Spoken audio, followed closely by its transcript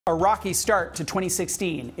A rocky start to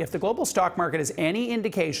 2016. If the global stock market is any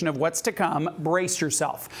indication of what's to come, brace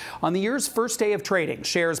yourself. On the year's first day of trading,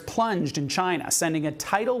 shares plunged in China, sending a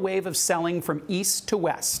tidal wave of selling from east to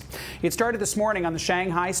west. It started this morning on the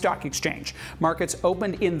Shanghai Stock Exchange. Markets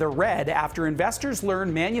opened in the red after investors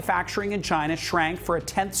learned manufacturing in China shrank for a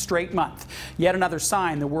 10th straight month. Yet another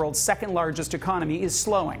sign the world's second largest economy is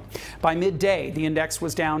slowing. By midday, the index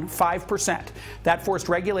was down 5%. That forced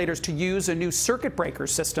regulators to use a new circuit breaker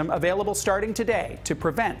system available starting today to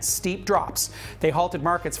prevent steep drops. They halted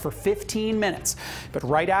markets for 15 minutes, but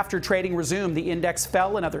right after trading resumed, the index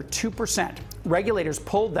fell another 2%. Regulators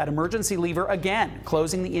pulled that emergency lever again,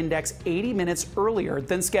 closing the index 80 minutes earlier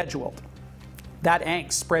than scheduled. That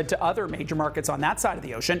angst spread to other major markets on that side of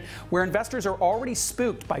the ocean, where investors are already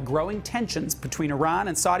spooked by growing tensions between Iran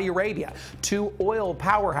and Saudi Arabia, two oil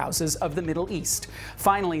powerhouses of the Middle East.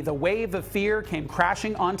 Finally, the wave of fear came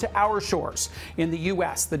crashing onto our shores. In the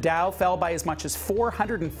U.S., the Dow fell by as much as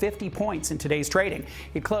 450 points in today's trading.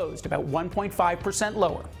 It closed about 1.5%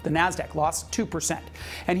 lower. The Nasdaq lost 2%.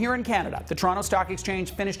 And here in Canada, the Toronto Stock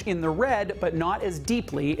Exchange finished in the red, but not as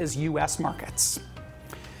deeply as U.S. markets.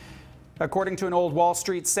 According to an old Wall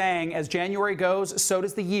Street saying, as January goes, so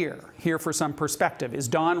does the year. Here for some perspective is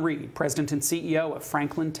Don Reed, President and CEO of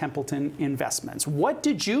Franklin Templeton Investments. What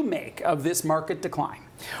did you make of this market decline?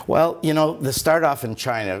 Well, you know, the start off in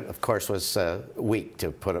China, of course, was weak,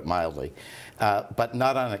 to put it mildly, but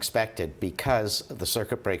not unexpected because the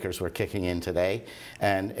circuit breakers were kicking in today.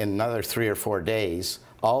 And in another 3 or 4 days,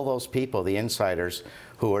 all those people, the insiders,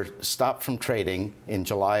 who were stopped from trading in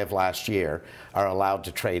July of last year are allowed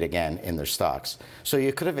to trade again in their stocks. So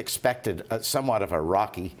you could have expected somewhat of a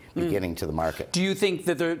rocky beginning to the market. Do you think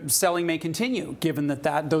that the selling may continue, given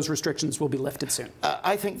that those restrictions will be lifted soon?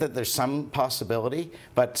 I think that there's some possibility,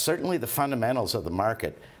 but certainly the fundamentals of the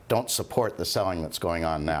market don't support the selling that's going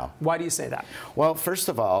on now. Why do you say that? Well, first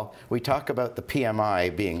of all, we talk about the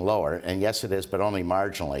PMI being lower, and yes it is, but only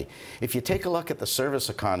marginally. If you take a look at the service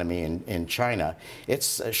economy in China,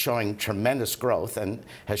 it's showing tremendous growth and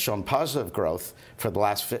has shown positive growth for the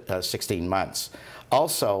last 16 months.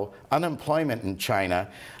 Also, unemployment in China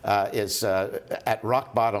is at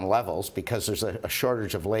rock bottom levels because there's a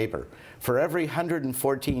shortage of labor. For every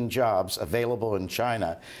 114 jobs available in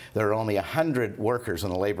China, there are only 100 workers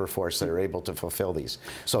in the labor force that are able to fulfill these.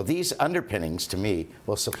 So these underpinnings, to me,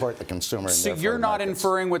 will support the consumer. So you're not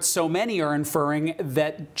inferring what so many are inferring,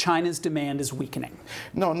 that China's demand is weakening?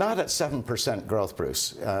 No, not at 7% growth,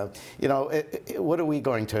 Bruce. You know, what are we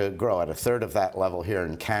going to grow at? A third of that level here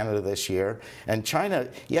in Canada this year? And China,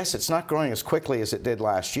 yes, it's not growing as quickly as it did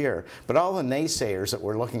last year, but all the naysayers that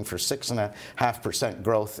were looking for 6.5%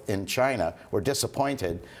 growth in China were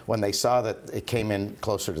disappointed when they saw that it came in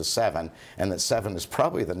closer to 7, and that 7 is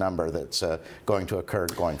probably the number that's going to occur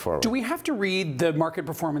going forward. Do we have to read the market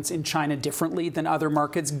performance in China differently than other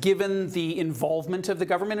markets, given the involvement of the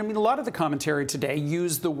government? I mean, a lot of the commentary today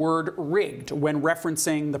used the word rigged when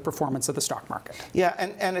referencing the performance of the stock market. Yeah,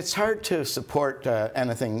 and it's hard to support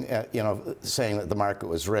anything, you know, saying that the market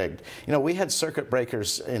was rigged. You know, we had circuit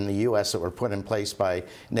breakers in the U.S. that were put in place by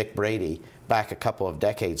Nick Brady back a couple of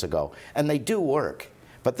decades ago, and they do work.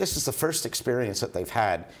 But this is the first experience that they've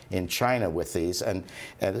had in China with these, and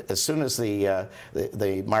as soon as the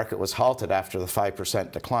market was halted after the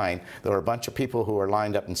 5% decline, there were a bunch of people who were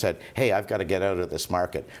lined up and said, hey, I've got to get out of this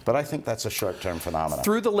market. But I think that's a short-term phenomenon.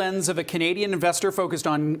 Through the lens of a Canadian investor focused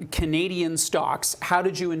on Canadian stocks, how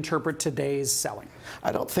did you interpret today's selling?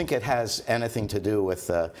 I don't think it has anything to do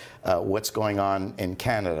with what's going on in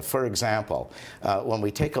Canada. For example, when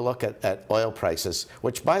we take a look at oil prices,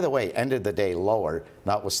 which, by the way, ended the day lower,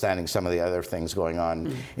 notwithstanding some of the other things going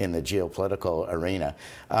on in the geopolitical arena.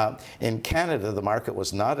 In Canada, the market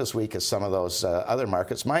was not as weak as some of those other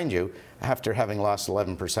markets. Mind you, after having lost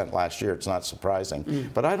 11% last year, it's not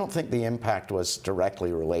surprising. But I don't think the impact was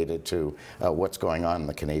directly related to what's going on in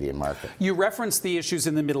the Canadian market. You referenced the issues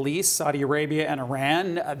in the Middle East, Saudi Arabia and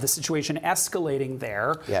Iran, the situation escalating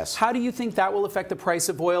there. Yes. How do you think that will affect the price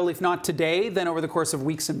of oil, if not today, then over the course of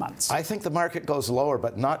weeks and months? I think the market goes lower,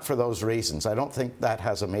 but not for those reasons. I don't think that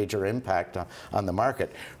has a major impact on the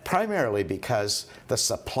market, primarily because the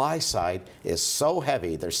supply side is so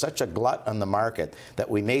heavy. There's such a glut on the market that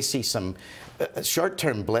we may see some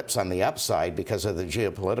short-term blips on the upside because of the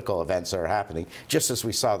geopolitical events that are happening, just as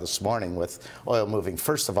we saw this morning with oil moving,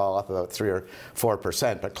 first of all, up about 3 or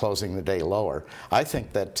 4%, but closing the day lower. I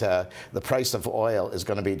think that the price of oil is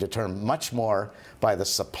going to be determined much more by the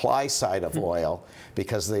supply side of oil,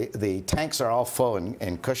 because the tanks are all full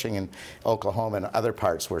in Cushing and Oklahoma and other other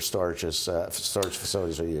parts where storage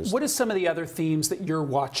facilities are used. What are some of the other themes that you're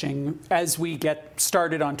watching as we get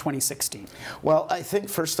started on 2016? Well, I think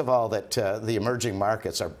first of all that the emerging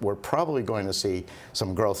markets we're probably going to see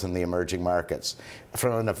some growth in the emerging markets.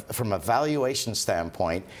 From a valuation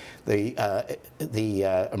standpoint, the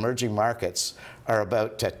emerging markets are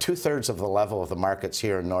about 2/3 of the level of the markets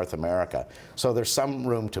here in North America. So there's some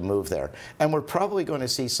room to move there. And we're probably going to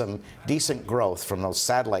see some decent growth from those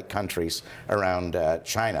satellite countries around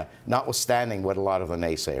China, notwithstanding what a lot of the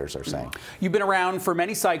naysayers are saying. You've been around for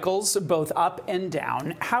many cycles, both up and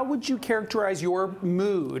down. How would you characterize your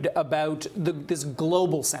mood about this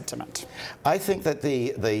global sentiment? I think that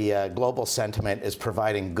the global sentiment is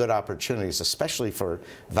providing good opportunities, especially for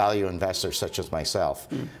value investors such as myself.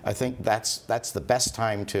 I think that's the best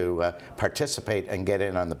time to participate and get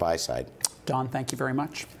in on the buy side. Don, thank you very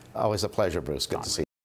much. Always a pleasure, Bruce. Good to see you.